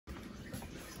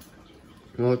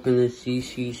Welcome to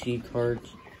CCC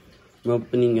Cards. I'm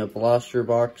opening a blaster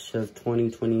box of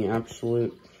 2020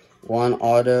 Absolute. 1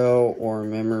 auto or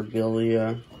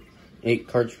memorabilia. 8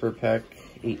 cards per pack.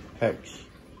 8 packs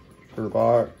per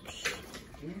box.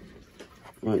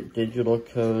 Want digital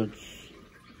codes.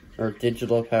 Or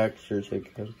digital packs. Here's a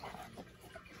code.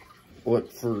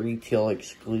 What for retail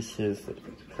exclusive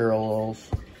parallels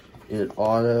and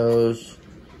autos.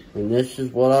 And this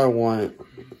is what I want.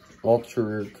 Ultra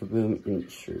Rare Kaboom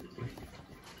insert.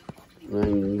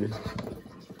 And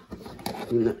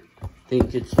I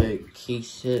think it's a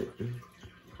case hit.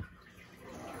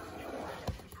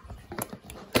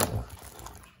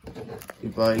 You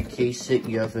buy a case hit,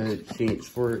 you have a chance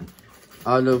for it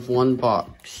out of 1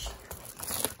 box.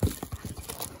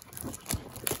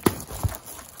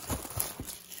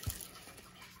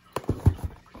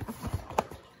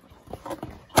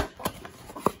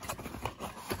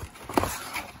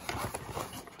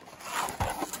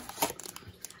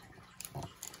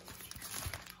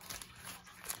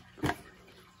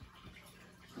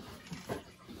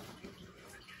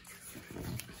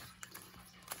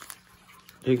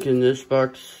 I think in this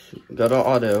box, got an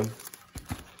auto.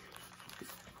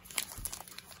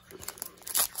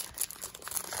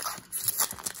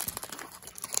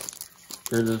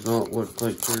 There does not look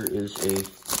like there is a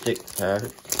stick pack.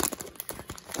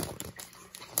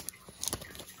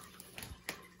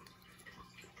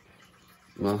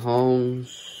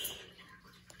 Mahomes.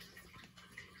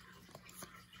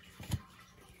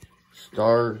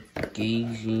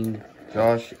 Stargazing.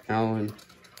 Josh Allen.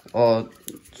 Oh,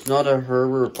 it's not a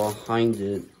Herbert behind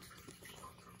it.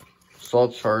 Saw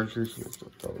Chargers. I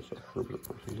thought that was a Herbert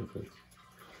behind it. But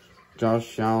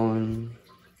Josh Allen.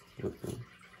 Okay.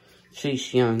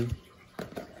 Chase Young.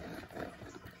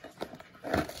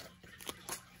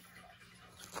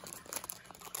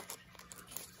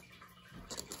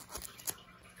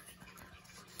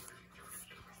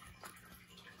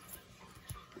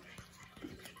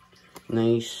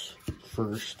 Nice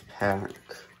first pack.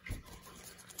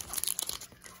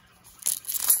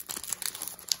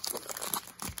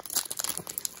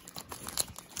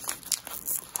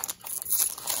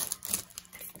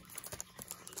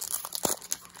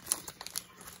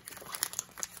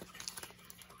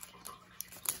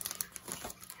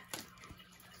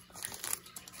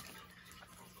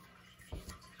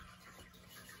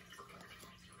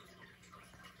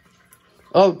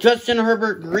 Oh, Justin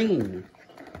Herbert Green.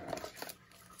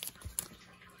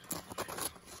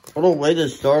 What a way to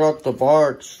start off the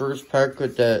box. First pack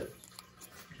with that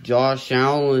Josh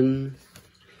Allen.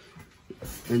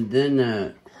 And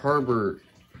then Herbert.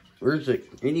 Where's it?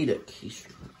 I need a case.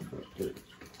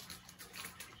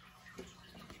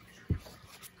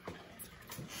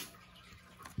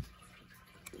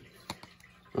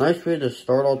 Nice way to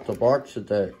start off the box with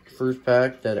that first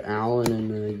pack, that Allen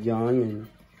and Young. And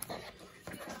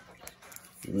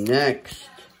next,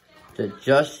 the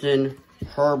Justin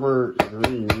Herbert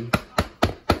Green.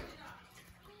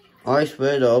 Nice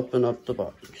way to open up the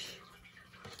box.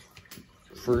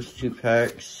 First 2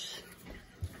 packs.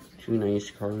 2 nice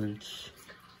cards.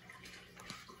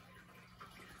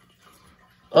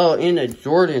 Oh, and a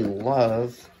Jordan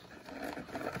Love.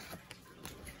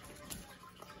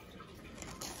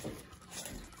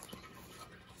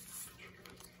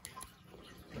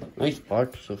 Nice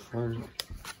box so far.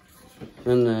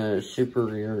 And the super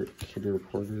rare kid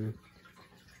reporter.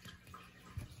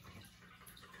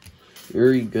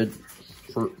 Very good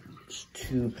first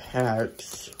 2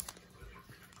 packs.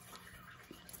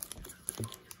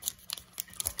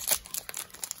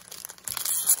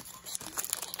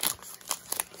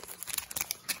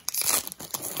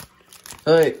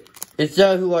 Hey, is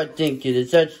that who I think it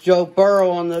is? That's Joe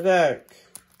Burrow on the back.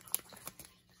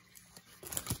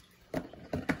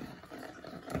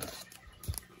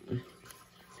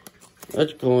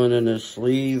 That's going in a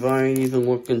sleeve. I ain't even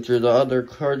looking through the other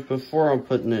cards before I'm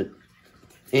putting it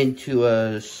into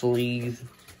a sleeve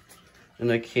in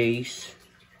a case.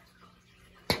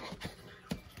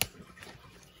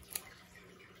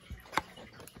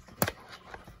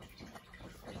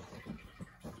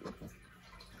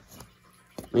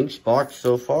 Nice box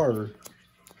so far.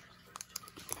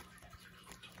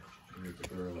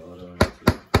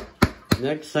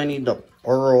 Next, I need the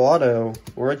Burrow auto,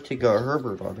 or I'd take a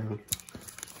Herbert auto.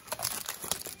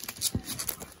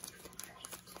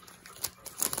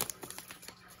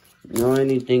 No,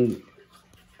 anything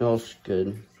else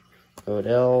good.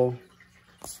 Odell.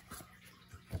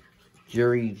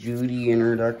 Jerry Judy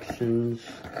introductions.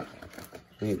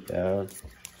 Ain't bad.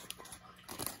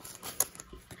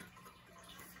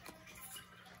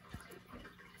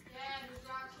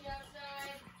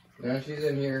 Yeah, she's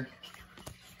in here.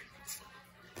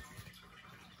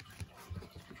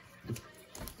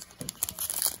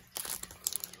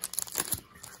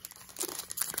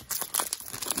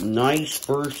 Nice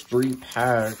first 3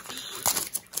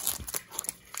 packs.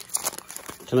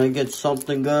 Can I get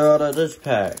something good out of this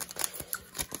pack?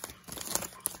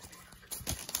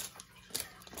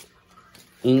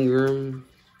 Ingram.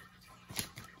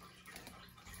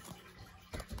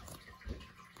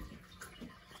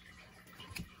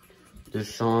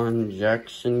 Deshaun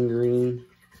Jackson green.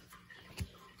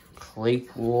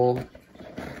 Claypool.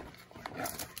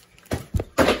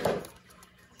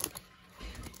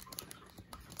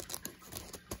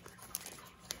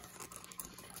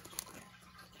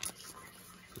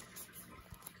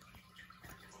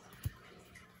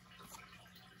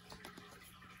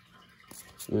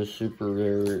 The super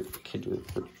rare kid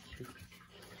report.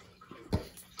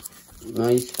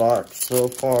 Nice box so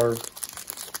far.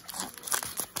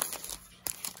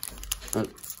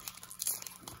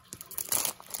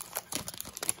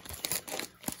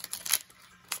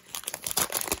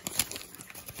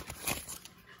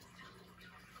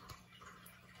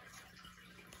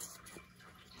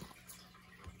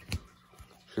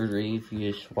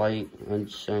 Tre'Davious White,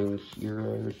 Unsung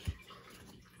Heroes.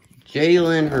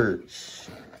 Jalen Hurts.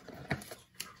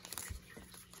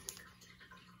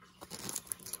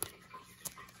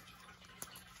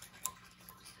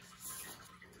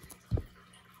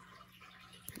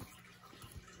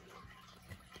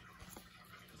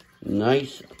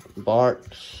 Nice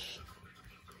box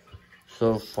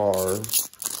so far.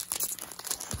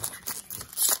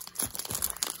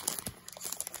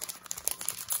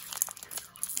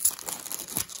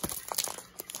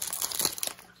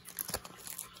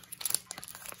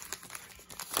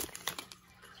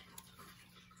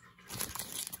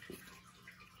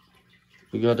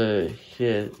 We got a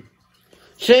hit.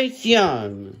 Chase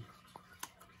Young.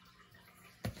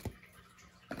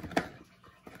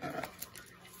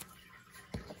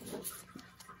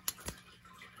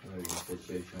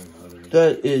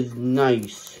 That is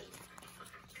nice.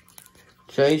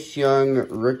 Chase Young,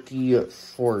 rookie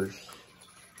force.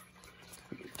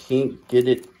 Can't get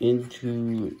it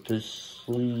into the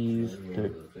sleeve.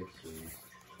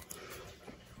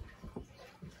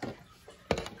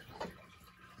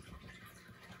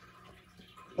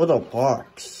 What a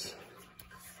box.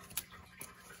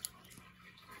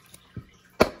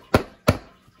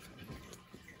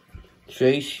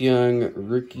 Chase Young,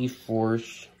 rookie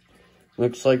force.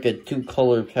 Looks like a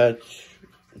 2-color patch.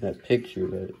 That picture,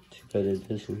 but too bad it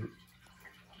isn't.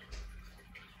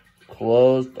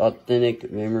 Closed,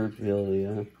 authentic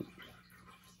memorabilia.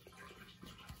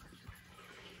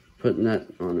 Putting that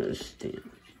on a stand.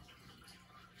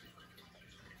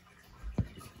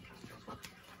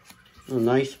 A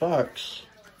nice box.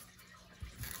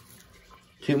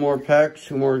 2 more packs,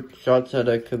 2 more shots at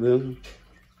a Kaboom.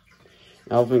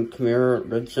 Alvin Kamara,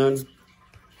 Red Zone.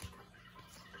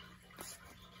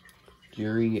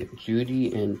 Jerry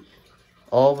Judy, and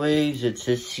always it's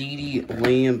a CD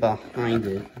laying behind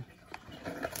it.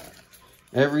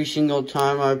 Every single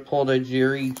time I pulled a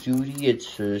Jerry Judy,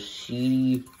 it's a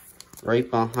CD right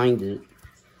behind it.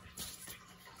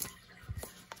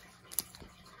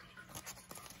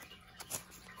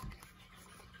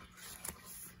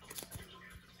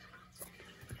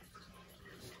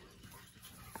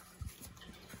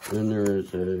 Then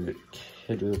there's a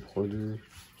kid reporter.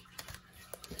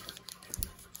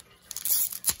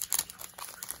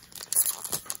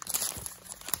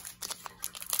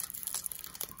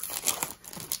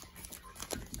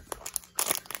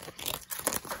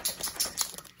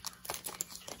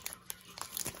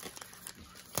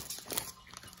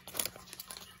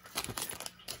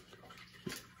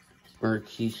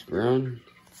 Marquise Brown.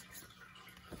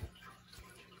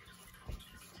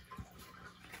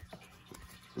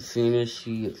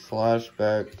 Fantasy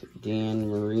Flashback, Dan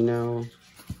Marino.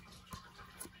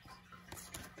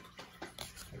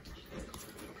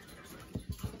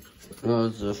 That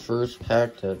was the first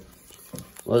pack that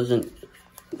wasn't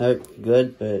that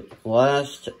good, but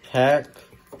last pack.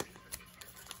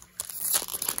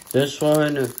 This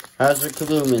one has a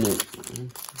Kaboom in it.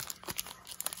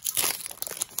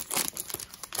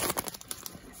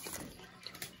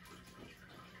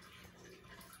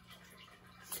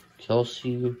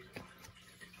 Kelsey.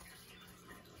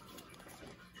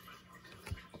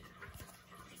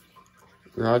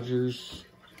 Rogers.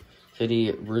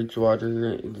 Teddy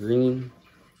Bridgewater green.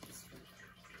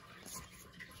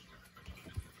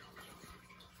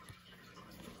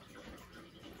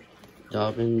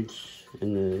 Dobbins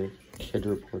and the kid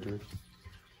reporter.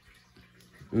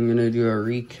 I'm gonna do a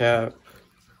recap.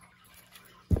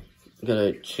 Got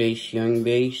a Chase Young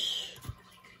base.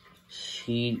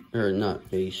 Or not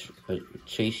base, but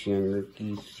Chase Young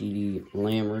rookie, CD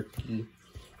Lamb rookie,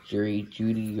 Jerry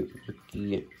Judy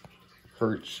rookie,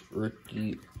 Hurts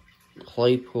rookie,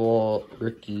 Claypool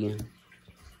rookie,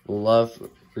 Love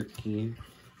rookie,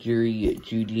 Jerry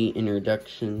Judy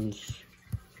introductions,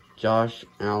 Josh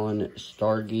Allen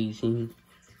stargazing,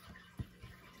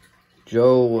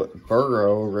 Joe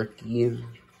Burrow rookie,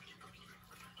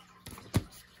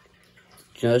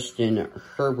 Justin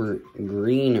Herbert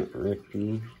green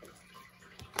rookie,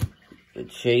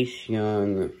 Chase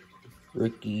Young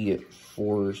rookie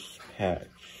force patch.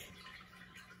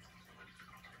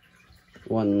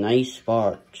 One nice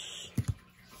box.